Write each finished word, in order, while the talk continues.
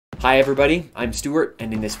Hi everybody, I'm Stuart,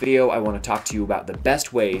 and in this video I want to talk to you about the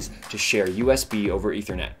best ways to share USB over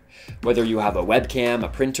Ethernet. Whether you have a webcam, a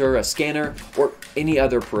printer, a scanner, or any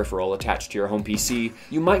other peripheral attached to your home PC,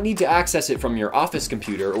 you might need to access it from your office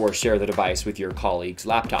computer or share the device with your colleagues'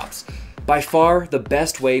 laptops. By far, the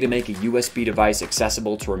best way to make a USB device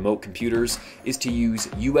accessible to remote computers is to use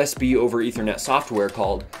USB over Ethernet software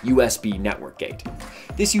called USB Network Gate.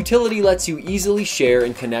 This utility lets you easily share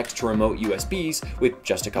and connect to remote USBs with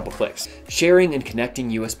just a couple clicks. Sharing and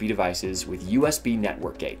connecting USB devices with USB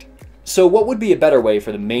Network Gate. So what would be a better way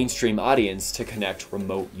for the mainstream audience to connect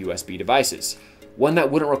remote USB devices? One that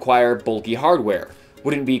wouldn't require bulky hardware,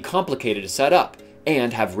 wouldn't be complicated to set up,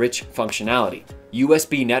 and have rich functionality.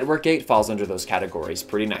 USB Network Gate falls under those categories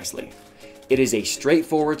pretty nicely. It is a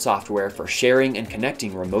straightforward software for sharing and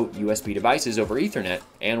connecting remote USB devices over Ethernet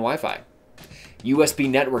and Wi-Fi. USB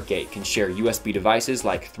Network Gate can share USB devices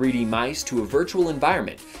like 3D mice to a virtual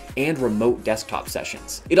environment and remote desktop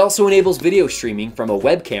sessions. It also enables video streaming from a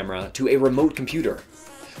web camera to a remote computer.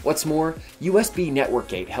 What's more, USB Network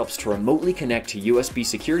Gate helps to remotely connect to USB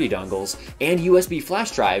security dongles and USB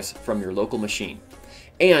flash drives from your local machine.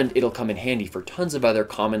 And it'll come in handy for tons of other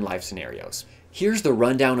common life scenarios. Here's the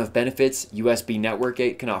rundown of benefits USB Network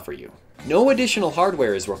Gate can offer you. No additional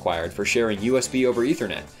hardware is required for sharing USB over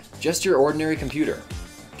Ethernet, just your ordinary computer.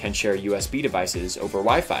 Can share USB devices over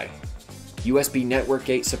Wi-Fi. USB Network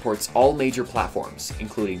Gate supports all major platforms,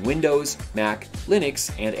 including Windows, Mac,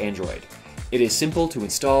 Linux, and Android. It is simple to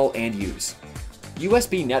install and use.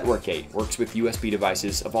 USB Network Gate works with USB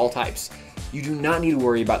devices of all types. You do not need to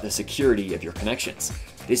worry about the security of your connections.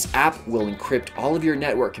 This app will encrypt all of your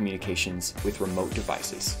network communications with remote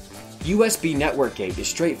devices. USB Network Gate is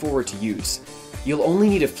straightforward to use. You'll only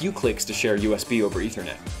need a few clicks to share USB over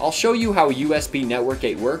Ethernet. I'll show you how USB Network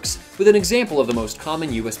Gate works with an example of the most common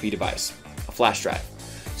USB device, a flash drive.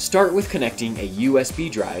 Start with connecting a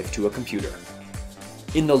USB drive to a computer.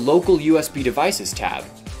 In the Local USB Devices tab,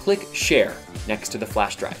 click Share next to the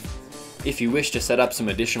flash drive. If you wish to set up some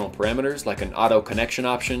additional parameters like an auto connection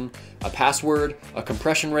option, a password, a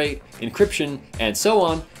compression rate, encryption, and so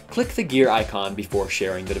on, click the gear icon before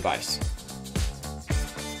sharing the device.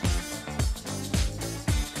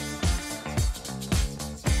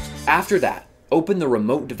 After that, open the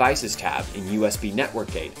Remote Devices tab in USB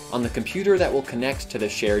Network Gate on the computer that will connect to the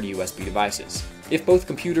shared USB devices. If both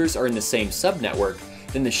computers are in the same subnetwork,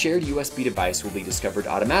 then the shared USB device will be discovered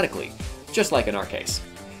automatically, just like in our case.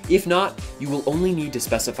 If not, you will only need to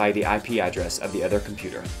specify the IP address of the other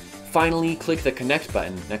computer. Finally, click the Connect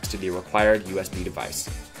button next to the required USB device.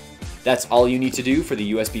 That's all you need to do for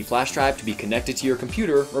the USB flash drive to be connected to your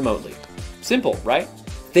computer remotely. Simple, right?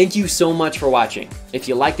 Thank you so much for watching. If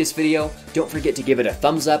you like this video, don't forget to give it a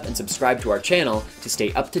thumbs up and subscribe to our channel to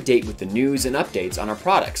stay up to date with the news and updates on our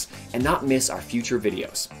products and not miss our future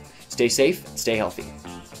videos. Stay safe, stay healthy.